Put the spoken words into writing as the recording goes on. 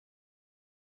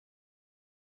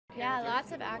Yeah,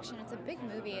 lots of action. It's a big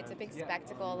movie. It's a big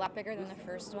spectacle, a lot bigger than the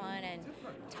first one, and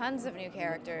tons of new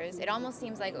characters. It almost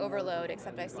seems like overload,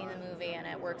 except I've seen the movie and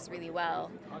it works really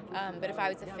well. But if I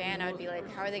was a fan, I would be like,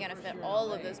 how are they going to fit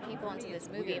all of those people into this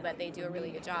movie? But they do a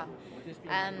really good job.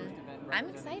 I'm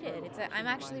excited. I'm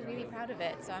actually really proud of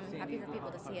it, so I'm happy for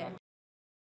people to see it.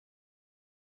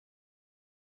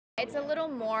 It's a little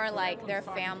more like their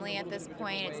family at this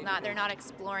point. They're not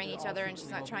exploring each other, and she's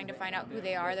not trying to find out who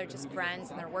they are. They're just friends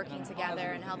and they're working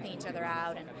together and helping each other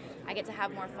out, and I get to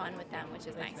have more fun with them, which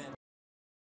is nice.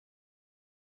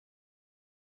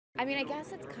 I mean, I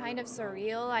guess it's kind of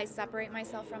surreal. I separate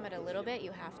myself from it a little bit.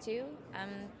 You have to.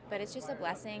 But it's just a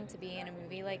blessing to be in a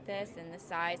movie like this and this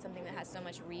size, something that has so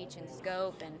much reach and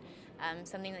scope, and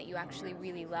something that you actually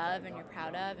really love and you're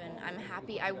proud of. And I'm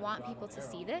happy. I want people to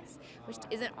see this, which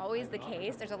isn't always the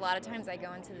case. There's a lot of times I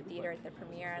go into the theater at the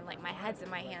premiere and like my head's in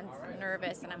my hands, I'm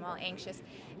nervous and I'm all anxious.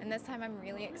 And this time I'm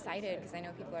really excited because I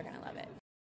know people are going to love it.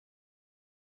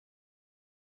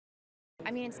 I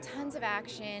mean, it's tons of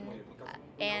action,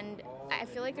 and I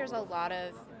feel like there's a lot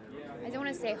of, I don't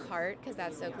want to say heart because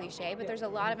that's so cliche, but there's a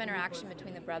lot of interaction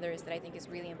between the brothers that I think is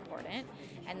really important,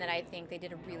 and that I think they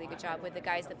did a really good job with. The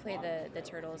guys that play the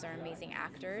turtles are amazing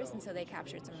actors, and so they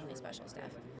captured some really special stuff.